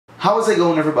How's it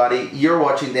going, everybody? You're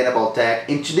watching Data About Tech,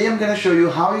 and today I'm going to show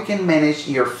you how you can manage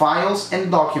your files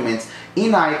and documents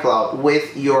in iCloud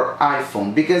with your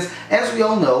iPhone, because as we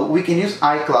all know, we can use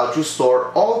iCloud to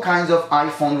store all kinds of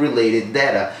iPhone related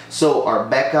data. So our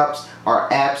backups, our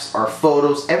apps, our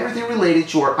photos, everything related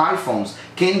to our iPhones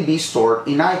can be stored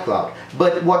in iCloud.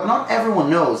 But what not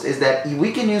everyone knows is that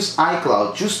we can use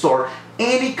iCloud to store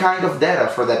any kind of data,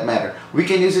 for that matter. We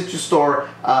can use it to store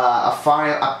a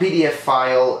file, a PDF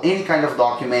file, any kind of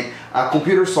document,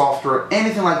 computer software,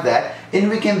 anything like that,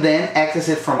 and we can then access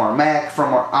it from our Mac,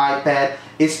 from our iPad.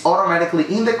 It's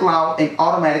automatically in the cloud and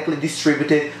automatically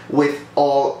distributed with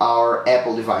all our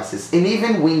Apple devices, and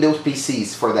even Windows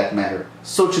PCs for that matter.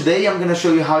 So today I'm going to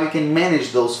show you how you can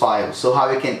manage those files, so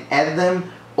how you can add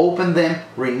them, open them,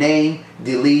 rename,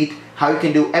 delete, how you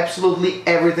can do absolutely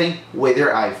everything with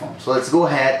your iPhone. So let's go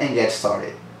ahead and get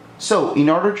started. So in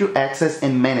order to access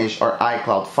and manage our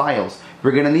iCloud files,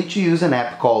 we're gonna need to use an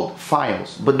app called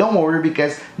Files. But don't worry,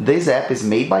 because this app is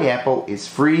made by Apple, it's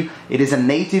free, it is a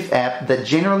native app that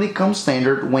generally comes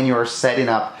standard when you are setting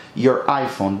up your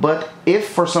iPhone. But if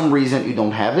for some reason you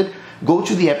don't have it, go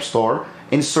to the App Store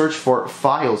and search for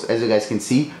Files, as you guys can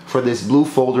see, for this blue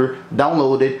folder,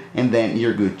 download it, and then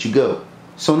you're good to go.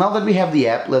 So now that we have the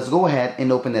app, let's go ahead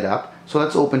and open it up. So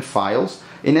let's open Files,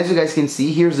 and as you guys can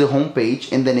see, here's the home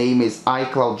page, and the name is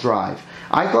iCloud Drive.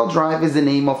 iCloud Drive is the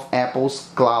name of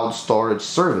Apple's cloud storage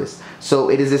service. So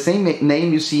it is the same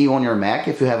name you see on your Mac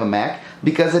if you have a Mac,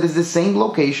 because it is the same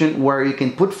location where you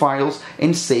can put files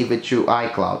and save it to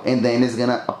iCloud, and then it's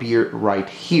gonna appear right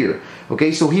here.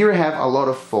 Okay, so here I have a lot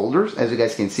of folders, as you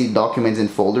guys can see, documents and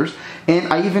folders,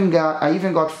 and I even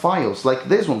got files like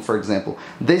this one, for example.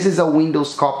 This is a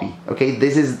Windows copy. Okay,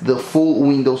 this is the full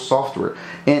Windows software,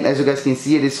 and as you guys can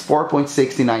see, it is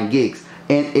 4.69 gigs,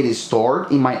 and it is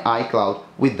stored in my iCloud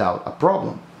without a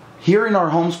problem. Here in our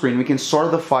home screen, we can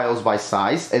sort the files by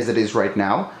size, as it is right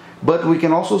now, but we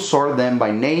can also sort them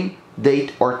by name,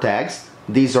 date, or tags.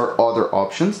 These are other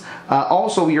options.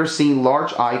 Also, we are seeing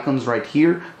large icons right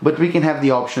here, but we can have the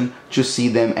option to see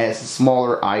them as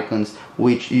smaller icons,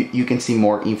 which you can see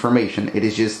more information. It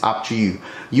is just up to you.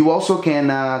 You also can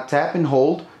tap and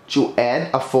hold to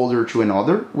add a folder to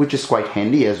another, which is quite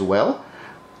handy as well.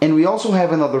 And we also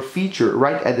have another feature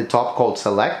right at the top called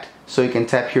Select. So you can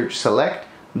tap here to select,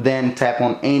 then tap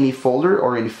on any folder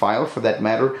or any file for that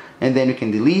matter, and then you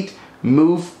can delete,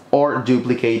 move, or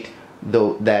duplicate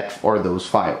that or those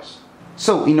files.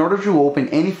 So in order to open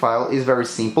any file is very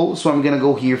simple. So I'm gonna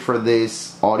go here for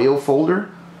this audio folder.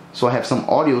 So I have some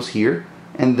audios here,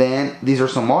 and then these are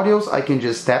some audios. I can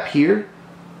just tap here,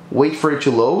 wait for it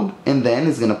to load, and then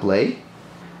it's gonna play.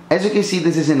 As you can see,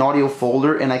 this is an audio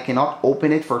folder, and I cannot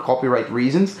open it for copyright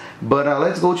reasons, but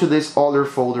let's go to this other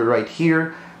folder right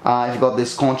here. I've got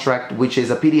this contract, which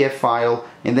is a PDF file,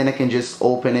 and then I can just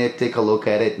open it, take a look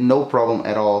at it, no problem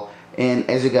at all. And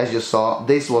as you guys just saw,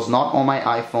 this was not on my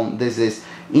iPhone, this is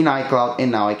in iCloud,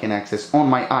 and now I can access on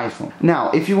my iPhone.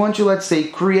 Now, if you want to, let's say,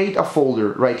 create a folder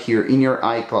right here in your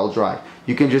iCloud Drive,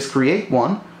 you can just create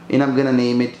one, and I'm gonna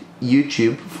name it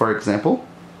YouTube, for example.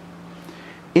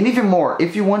 And even more,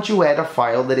 if you want to add a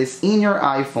file that is in your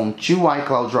iPhone to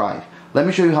iCloud Drive, let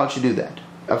me show you how to do that.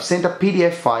 I've sent a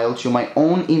PDF file to my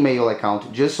own email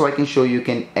account just so I can show you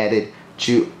can add it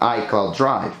to iCloud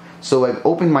Drive. So I've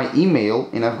opened my email,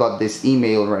 and I've got this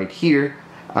email right here,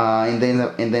 and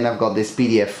then I've got this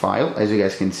PDF file, as you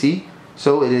guys can see.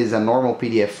 So it is a normal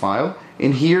PDF file,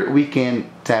 and here we can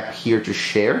tap here to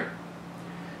share,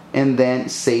 and then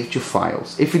save to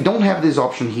files. If you don't have this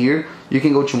option here, you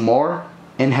can go to more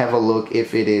and have a look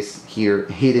if it is here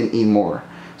hidden in more.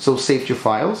 So save to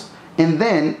files, and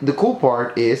then the cool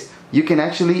part is you can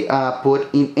actually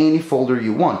put in any folder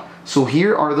you want. So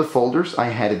here are the folders, I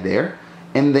had it there,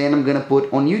 and then I'm gonna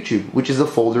put on YouTube, which is the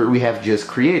folder we have just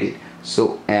created.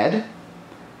 So add,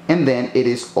 and then it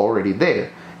is already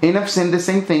there. And I've sent the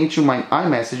same thing to my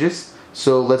iMessages.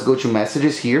 So let's go to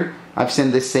messages here. I've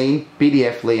sent the same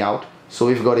PDF layout. So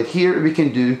we've got it here, we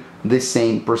can do the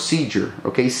same procedure.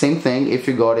 Okay, same thing if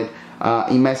you got it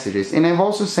in messages. And I've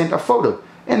also sent a photo,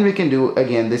 and we can do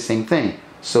again the same thing.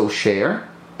 So share,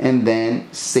 and then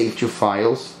save to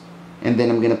files, and then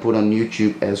I'm gonna put on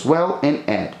YouTube as well and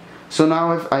add. So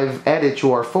now I've added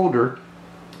to our folder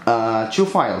two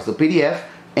files, the PDF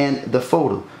and the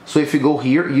photo. So if you go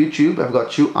here, YouTube, I've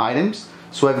got two items.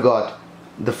 So I've got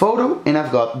the photo and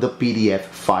I've got the PDF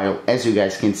file, as you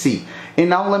guys can see. And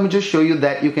now let me just show you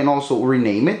that you can also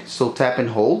rename it. So tap and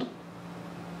hold,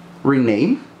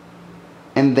 rename,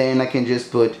 and then I can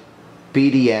just put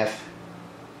PDF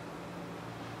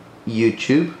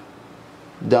YouTube,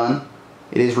 done,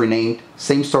 it is renamed.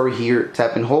 Same story here,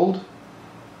 tap and hold,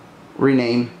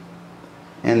 rename,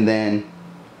 and then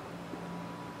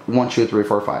 1, 2, 3,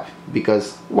 4, 5,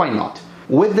 because why not?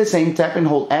 With the same tap and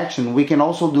hold action, we can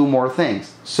also do more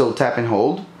things. So tap and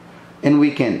hold, and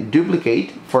we can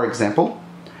duplicate, for example.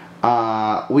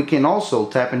 We can also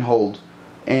tap and hold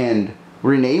and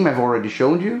rename, I've already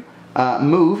shown you.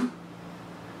 Move,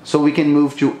 so we can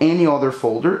move to any other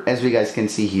folder, as you guys can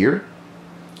see here.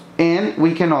 And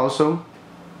we can also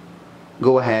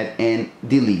go ahead and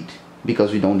delete,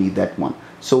 because we don't need that one.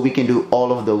 So we can do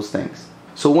all of those things.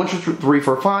 So 1, 2, 3,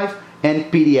 4, 5, and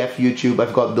PDF YouTube.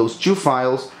 I've got those 2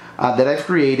 files that I've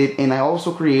created, and I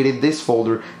also created this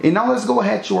folder. And now let's go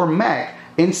ahead to our Mac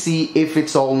and see if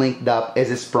it's all linked up as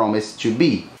it's promised to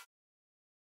be.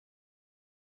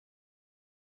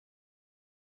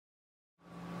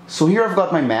 So here I've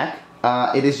got my Mac.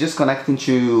 It is just connecting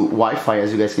to Wi-Fi,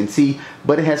 as you guys can see,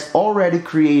 but it has already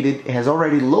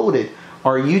loaded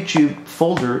our YouTube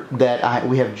folder that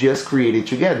we have just created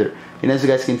together. And as you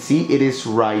guys can see, it is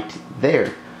right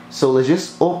there. So let's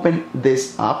just open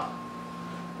this up,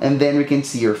 and then we can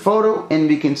see your photo and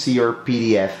we can see your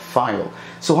PDF file.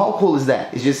 So how cool is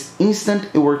that? It's just instant,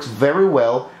 it works very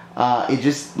well. It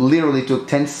just literally took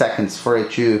 10 seconds for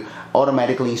it to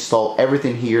automatically install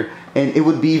everything here, and it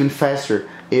would be even faster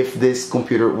if this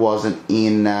computer wasn't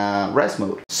in rest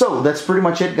mode. So that's pretty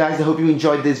much it, guys. I hope you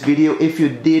enjoyed this video. If you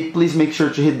did, please make sure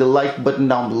to hit the like button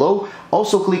down below.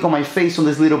 Also click on my face on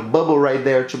this little bubble right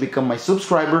there to become my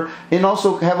subscriber, and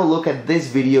also have a look at this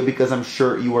video because I'm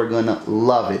sure you are gonna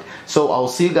love it. So I'll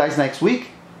see you guys next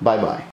week. Bye bye.